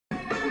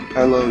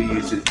Hello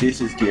YouTube,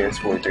 this is Gears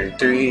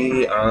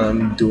 433.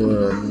 I'm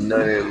doing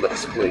another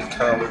Let's Play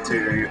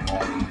commentary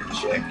on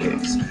Jak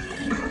X.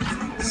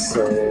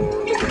 So,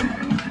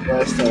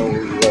 last time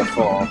we left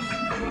off,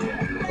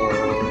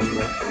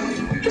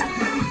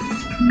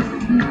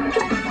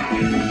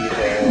 we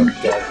have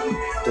got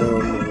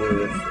done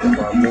with, if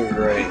I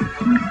remember right,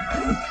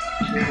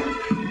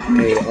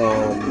 a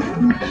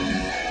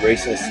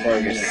racing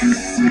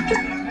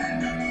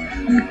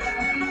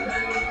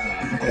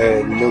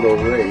a little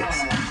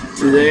race.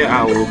 Today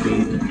I will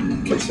be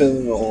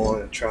continuing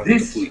on trying to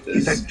complete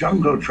this. This is a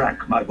jungle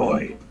track, my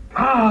boy.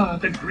 Ah,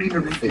 the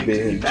greenery takes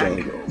me back.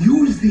 Jungle.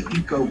 Use the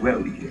eco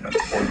well here,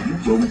 or you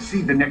won't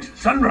see the next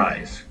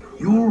sunrise.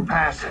 You'll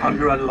pass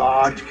under a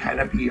large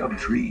canopy of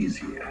trees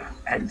here,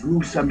 and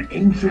through some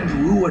ancient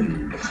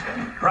ruins.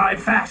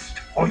 Drive fast,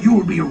 or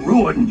you'll be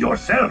ruined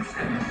yourself.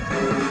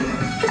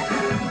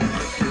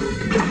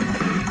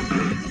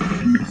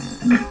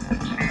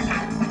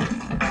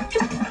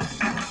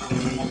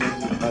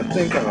 I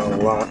think I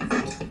unlocked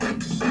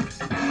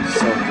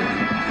something.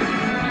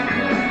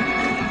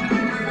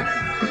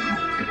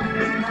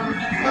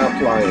 I'll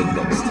apply it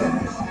next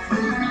time.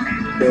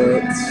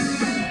 But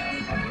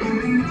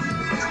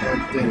I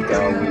think I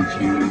would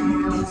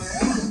use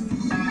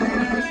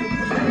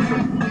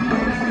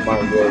my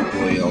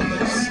roleplay on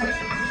this.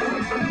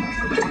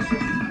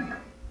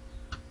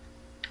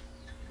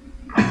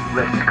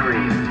 Let's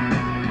scream.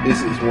 This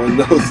is one of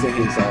those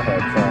things I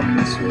had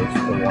problems with a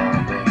while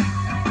ago.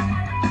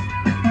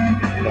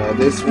 Now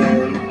this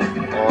one,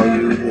 all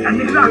you need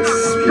is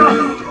speed on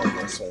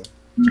this one.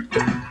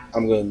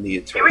 I'm gonna need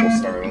a turbo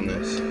start on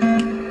this.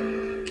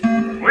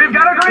 We've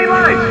got a green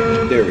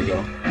light! There we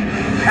go.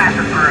 Pass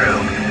it through.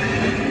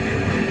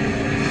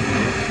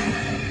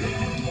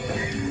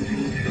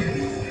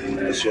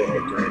 I should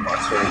upgrade my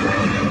turbo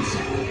on this.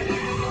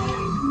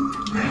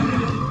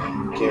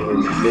 Can't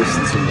really miss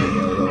too many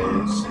of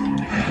those.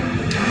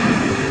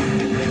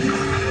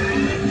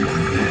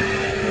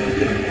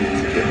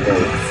 Get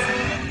both.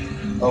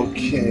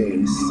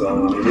 Okay, so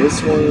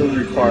this one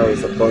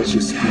requires a bunch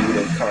of speed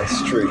and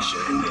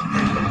concentration.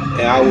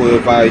 And I would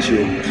advise you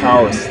to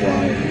power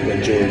slide the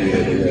majority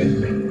of the way.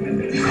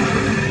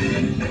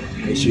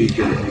 Make sure you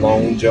get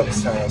long jump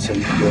time so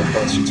you can get a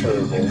bunch of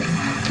turbo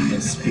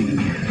and speed.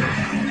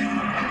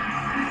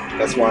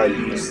 That's why I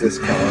use this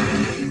car.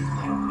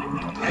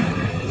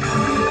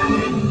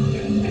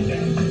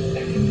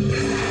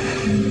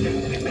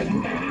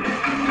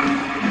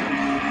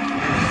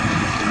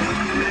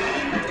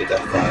 Get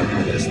that 5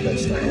 minutes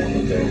next time I want to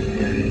go.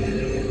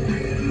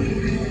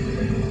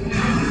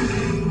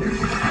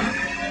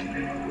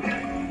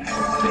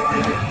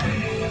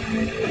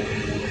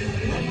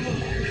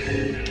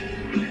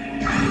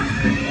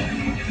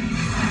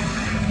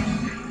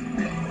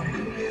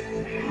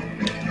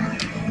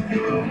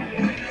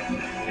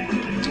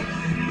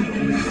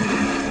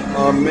 I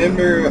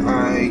remember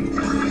I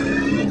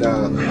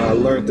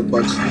learned a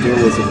bunch.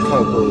 There was a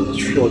couple of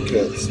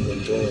shortcuts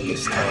during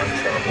this time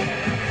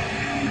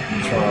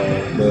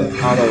trial, but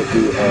I don't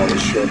do all the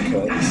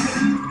shortcuts.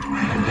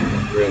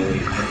 Really,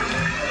 I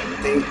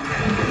think a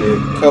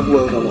couple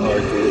of them are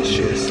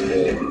glitches,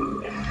 but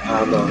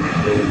I don't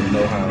really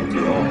know how to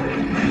do all of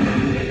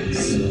them.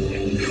 So,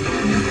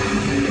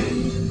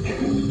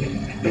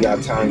 you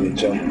got time to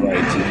jump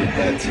right to get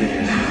that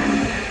team.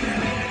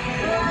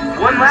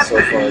 One lap.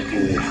 So far,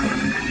 good.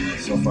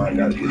 So far, I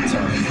got a good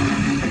time.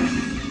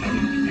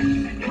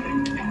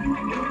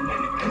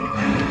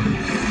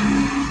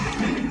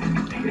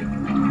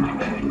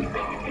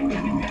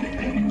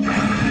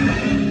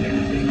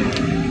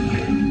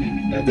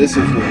 Now, this is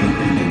when you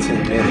get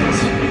 10 minutes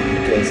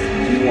because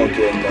you won't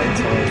get that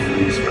time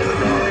freeze for a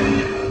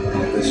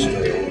while on this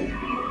straightaway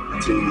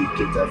until you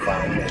get that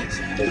 5 minutes.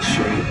 Make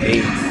sure you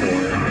aim for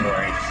it,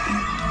 right?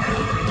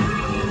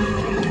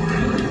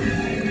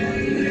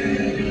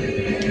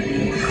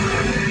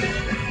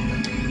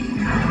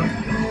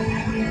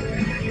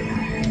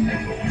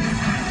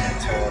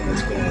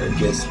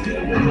 Against me a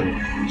little.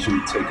 You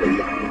should take a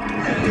look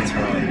at the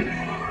time.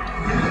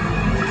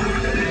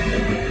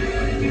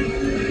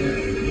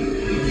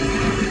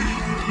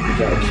 You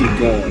gotta keep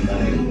going,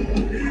 man.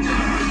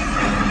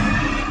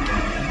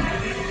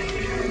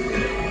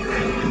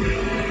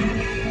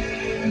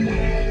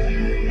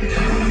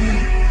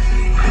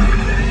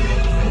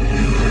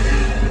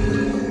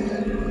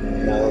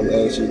 Now,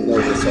 as you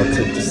notice, I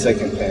took the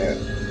second path,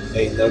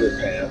 another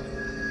path,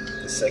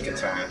 the second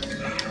time.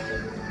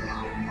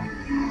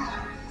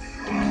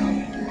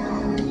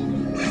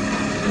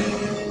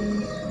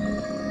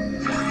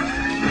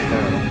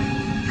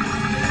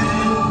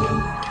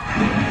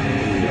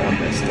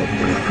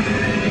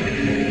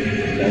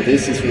 Now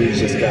this is where you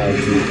just gotta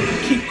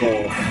keep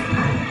going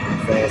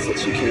fast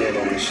as you can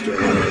on the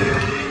straightaway.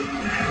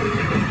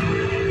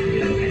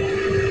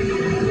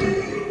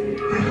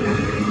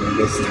 And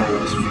this time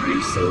is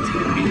free, so it's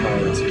gonna be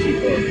hard to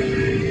keep up.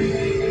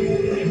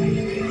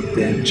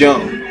 Then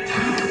jump.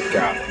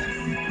 Got it.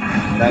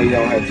 Now you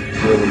don't have to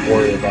really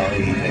worry about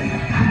anything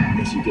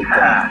as you get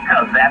that.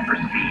 How's that for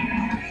speed?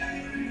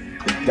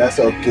 That's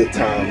a good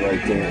time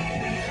right there.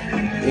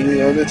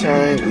 Any other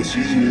time, if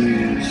you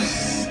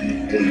use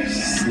a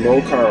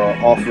snow car or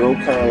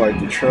off-road car like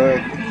the truck,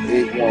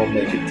 it won't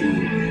make it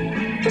through.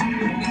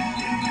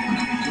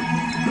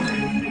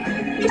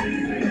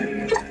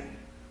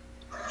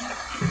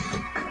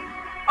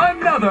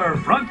 Another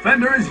front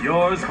fender is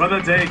yours for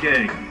the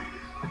taking.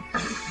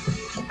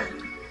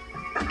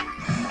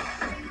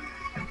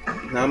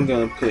 Now I'm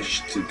gonna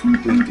push to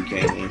complete the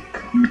game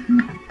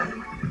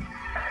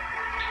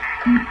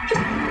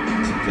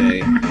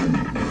today.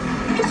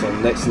 So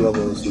next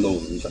level is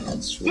loading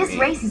docks. This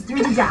race is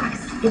through the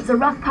docks. It's a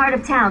rough part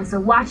of town, so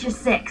watch your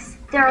six.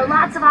 There are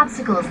lots of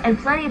obstacles and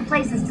plenty of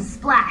places to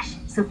splash,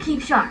 so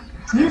keep sharp.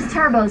 Use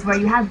turbos where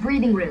you have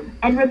breathing room,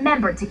 and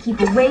remember to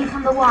keep away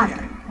from the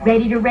water.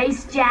 Ready to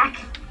race, Jack?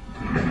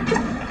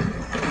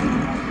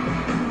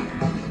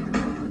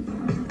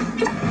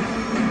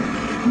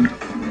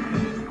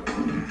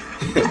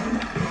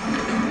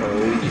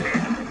 Oh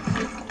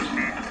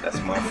yeah. That's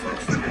my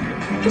first one.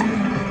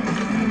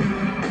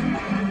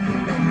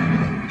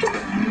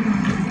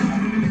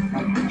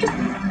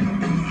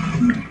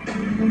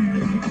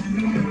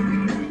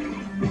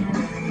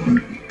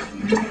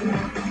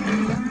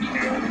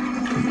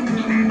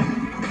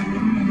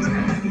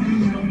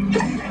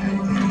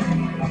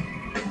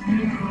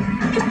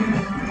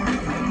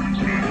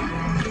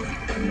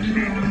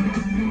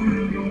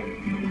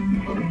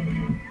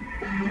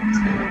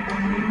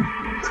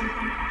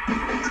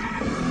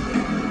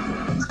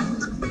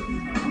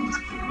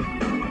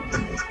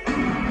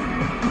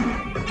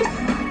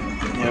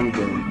 I'm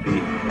gonna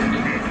beat.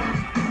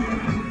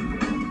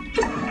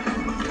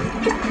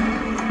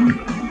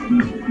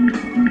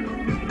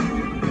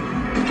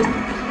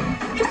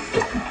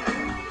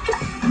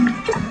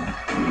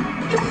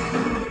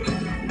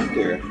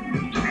 There.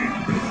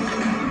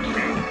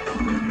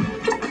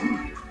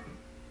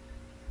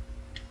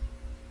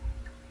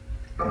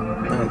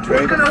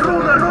 Dragon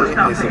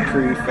is a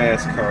pretty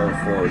fast car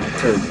for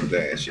turbo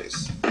dashes.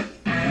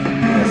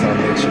 As I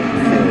mentioned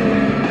before,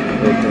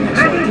 everything's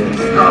like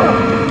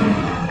this.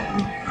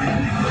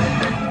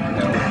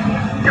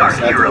 It's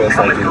not the best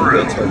idea to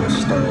get turbo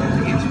start on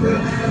these, but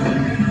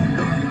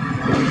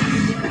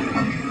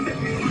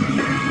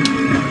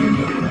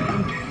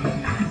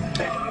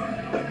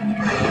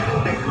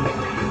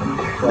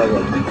probably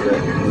like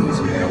regret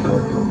losing that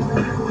one.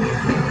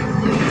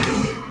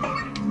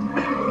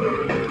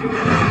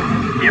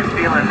 You're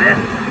feeling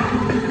this?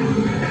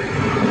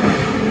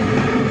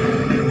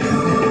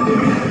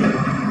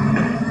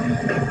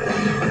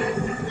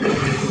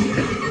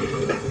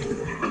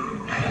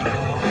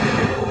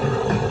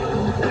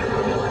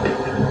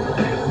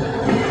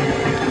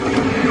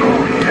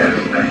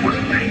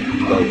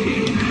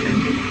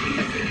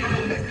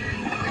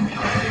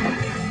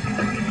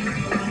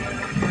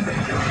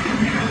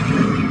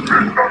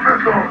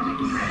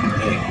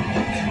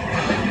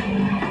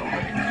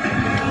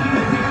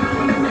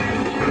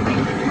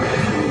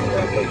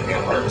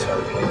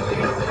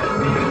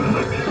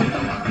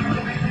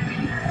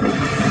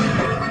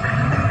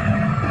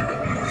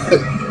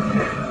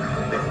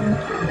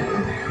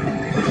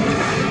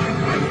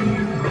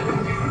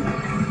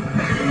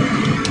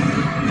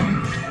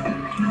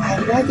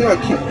 Why do I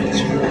keep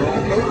pitching you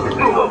wrong?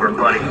 Move over,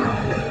 buddy.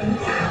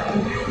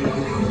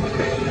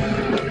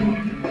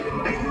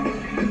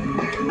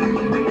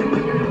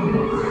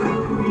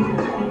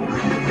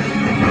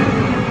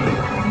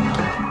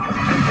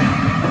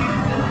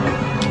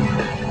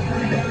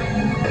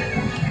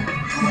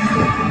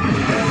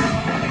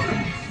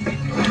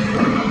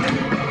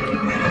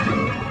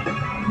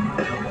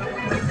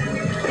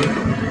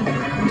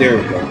 There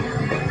we go.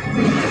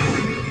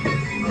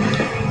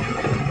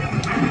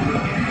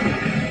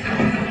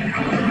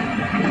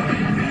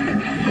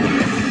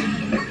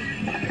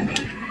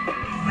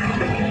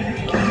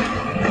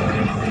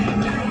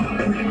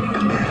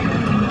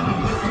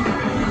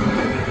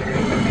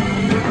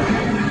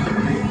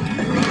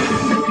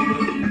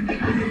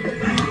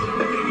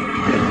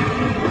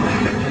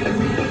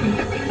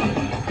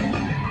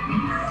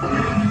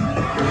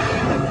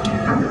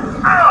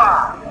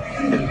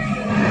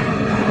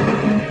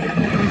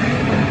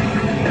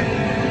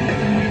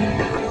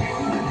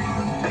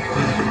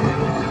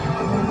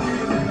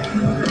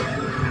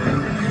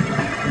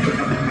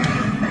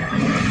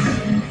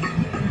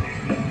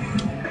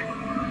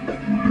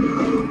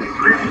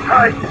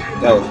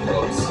 That was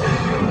close.